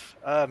sudden death.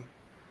 How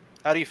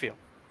do you feel?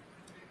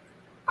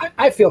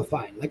 I feel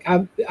fine. Like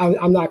I'm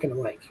not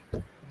gonna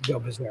go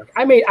berserk.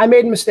 I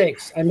made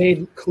mistakes. I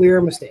made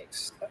clear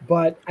mistakes,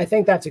 but I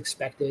think that's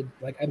expected.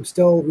 Like I'm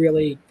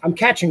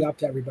catching up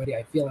to everybody.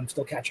 I feel I'm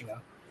still catching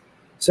up.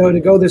 So to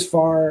go this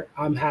far,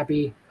 I'm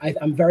happy.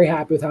 I'm very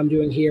happy with how I'm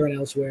doing here and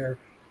elsewhere.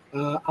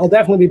 I'll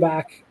definitely be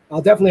back.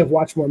 I'll definitely have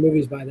watched more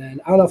movies by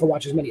then. I don't know if I'll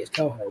watch as many as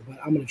Koho, but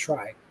I'm gonna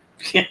try.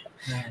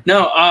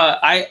 No,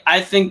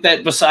 I think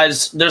that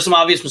besides there's some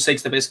obvious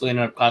mistakes that basically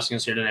ended up costing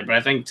us here today, but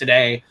I think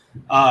today,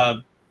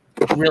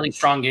 really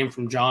strong game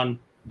from John.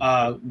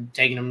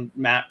 Taking him,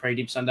 Matt, pretty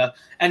deep sun death,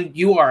 and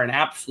you are an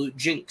absolute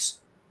jinx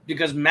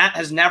because Matt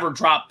has never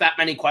dropped that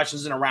many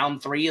questions in a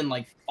round 3 in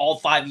like all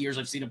 5 years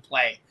I've seen him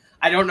play.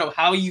 I don't know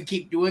how you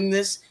keep doing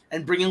this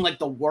and bringing like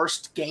the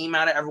worst game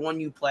out of everyone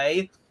you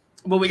play,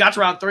 but we got to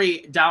round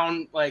 3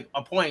 down like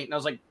a point, and I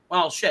was like,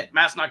 well, shit,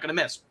 Matt's not gonna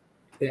miss.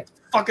 Yeah.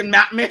 Fucking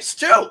Matt missed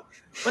too.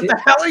 What the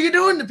hell are you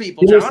doing to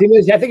people, He John?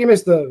 missed, I think he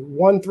missed the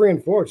 1, 3,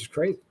 and 4, which is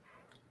crazy.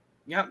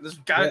 Yeah, this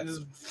guy, this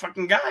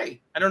fucking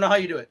guy. I don't know how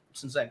you do it.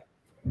 It's insane.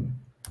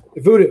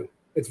 Voodoo.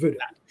 It's voodoo.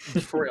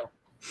 It's for real.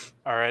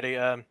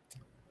 Alrighty.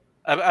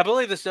 I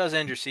believe this does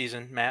end your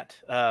season, Matt.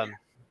 I'm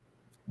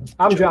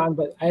John,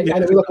 but I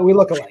know we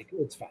look alike.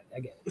 It's fine. I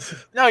get it.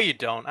 No, you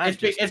don't.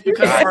 It's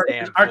because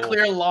our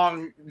clear,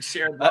 long,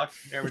 shared block.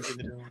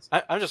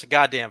 I'm just a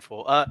goddamn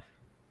fool. Who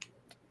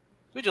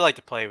would you like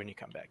to play when you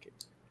come back here?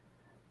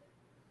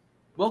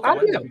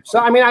 So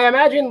I mean, I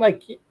imagine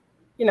like,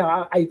 you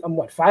know, I'm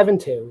what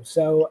 5-2.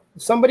 So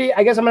somebody,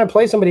 I guess I'm going to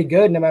play somebody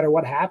good no matter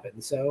what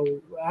happens.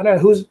 So I don't know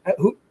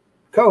who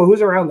Koho,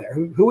 who's around there.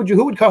 Who would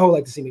Koho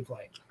like to see me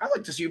play? I'd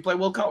like to see you play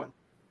Will Cohen.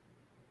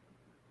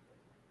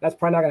 That's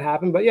probably not going to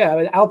happen, but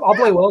yeah, I'll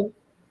play Will.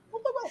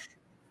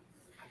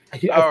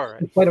 All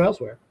right. Played him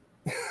elsewhere.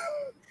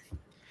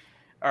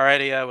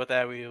 Alrighty, with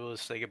that, we will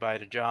say goodbye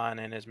to John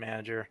and his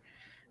manager.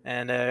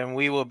 And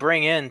we will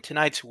bring in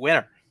tonight's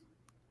winner,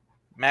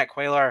 Matt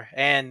Cuellar,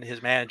 and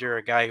his manager,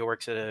 a guy who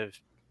works at a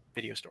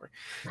video store.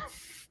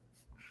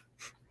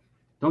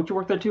 Don't you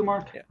work there too,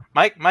 Mark? Yeah.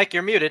 Mike,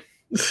 you're muted.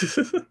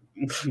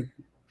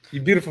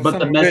 You beautiful. But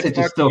the message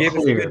is still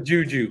clear.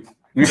 Juju.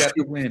 We got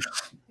to win.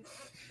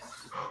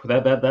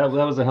 That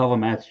was a hell of a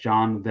match.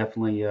 John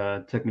definitely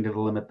took me to the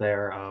limit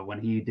there when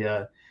he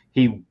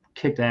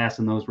kicked ass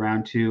in those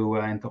round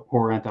 2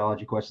 horror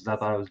anthology questions. I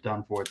thought I was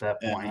done for at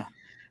that point. Yeah.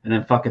 And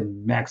then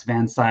fucking Max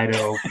Van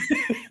Sydow.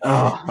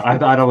 I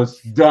thought I was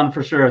done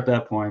for sure at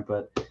that point.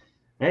 But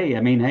hey,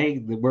 I mean,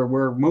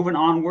 we're moving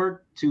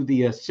onward to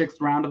the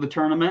 6th round of the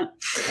tournament.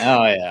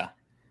 Oh yeah.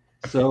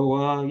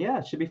 So yeah,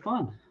 it should be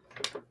fun.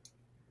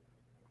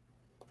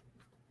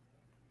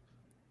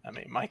 I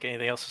mean, Mike,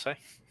 anything else to say?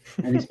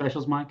 Any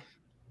specials, Mike?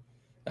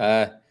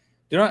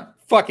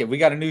 Fuck it. We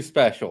got a new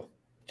special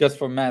just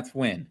for Matt's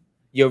win.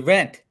 You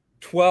rent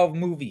 12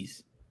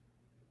 movies.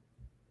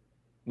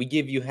 We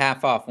give you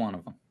half off one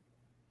of them.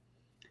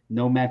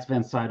 No Max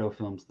Van Sydow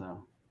films,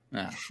 though.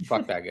 Nah,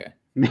 fuck that guy.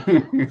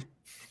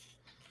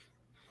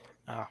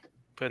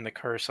 Putting the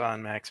curse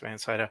on Max Van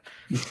Sydow.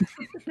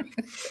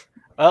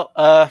 Well,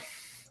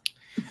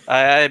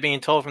 I'm being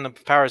told from the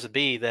powers that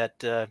be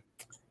that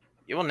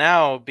you will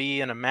now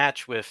be in a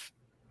match with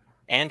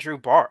Andrew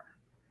Barr.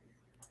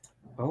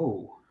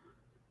 Oh.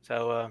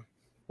 So,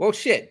 well,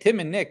 shit. Tim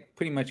and Nick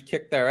pretty much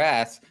kicked their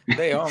ass.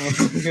 They almost,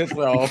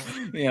 so,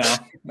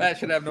 Matt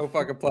should have no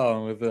fucking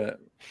problem with the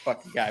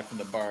fucking guy from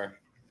the bar.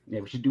 Yeah,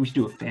 we should do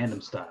a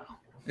Fandom style.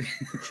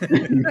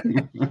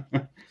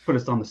 Put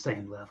us on the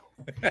same level.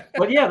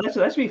 But yeah, that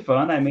should be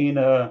fun. I mean,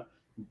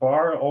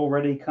 Barr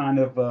already kind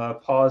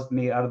of paused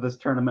me out of this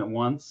tournament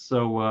once,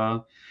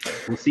 so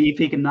we'll see if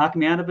he can knock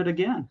me out of it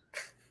again.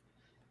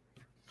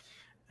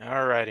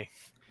 all righty.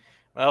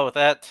 Well, with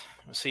that,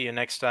 we'll see you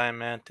next time,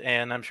 Matt,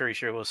 and I'm sure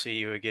we'll see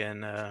you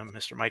again,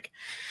 Mr. Mike.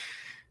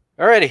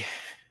 All righty.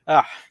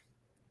 It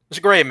was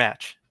a great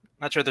match.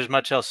 Not sure there's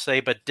much else to say,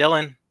 but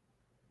Dylan,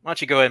 why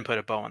don't you go ahead and put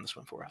a bow on this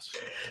one for us?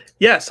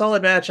 Yeah,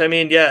 solid match. I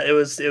mean, yeah, it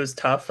was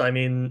tough. I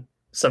mean,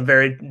 some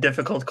very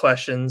difficult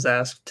questions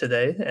asked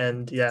today,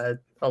 and yeah,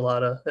 a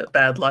lot of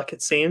bad luck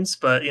it seems.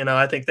 But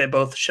I think they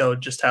both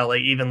showed just how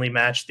evenly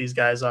matched these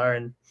guys are,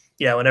 and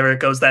yeah, whenever it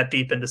goes that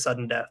deep into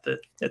sudden death,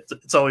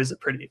 it's always a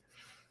pretty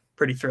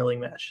thrilling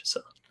match.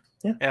 So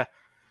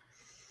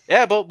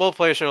yeah, both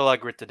players showed a lot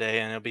of grit today,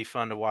 and it'll be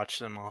fun to watch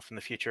them off in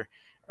the future.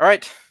 All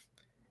right.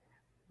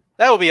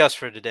 That will be us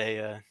for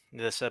today.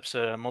 This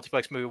episode of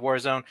Multiplex Movie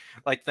Warzone.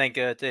 I'd like to thank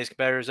today's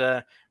competitors,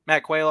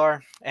 Matt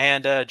Cuellar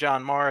and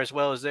John Maher, as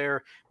well as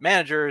their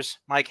managers,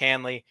 Mike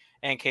Hanley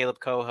and Kaleb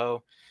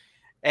Koho,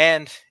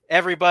 and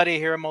everybody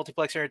here at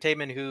Multiplex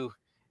Entertainment who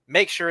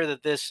make sure that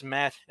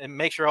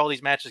all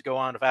these matches go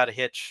on without a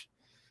hitch.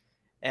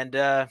 And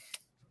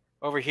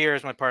over here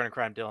is my partner in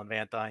crime, Dylan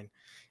Van Thine.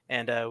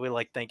 And we'd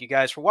like to thank you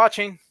guys for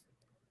watching.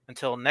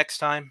 Until next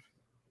time,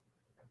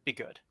 be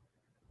good.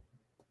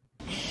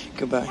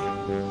 Goodbye. Later.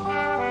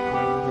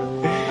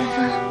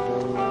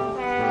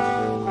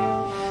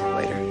 I'll be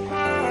right here.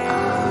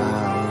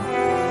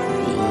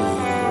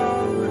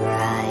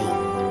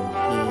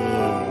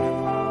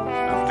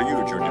 After you,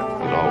 Junior.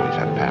 We'll always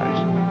have Paris.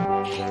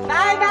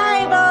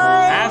 Bye-bye,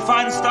 boys. Have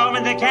fun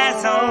storming the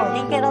castle.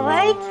 Think it'll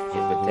work?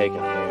 It would take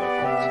a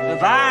miracle.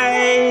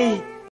 Goodbye.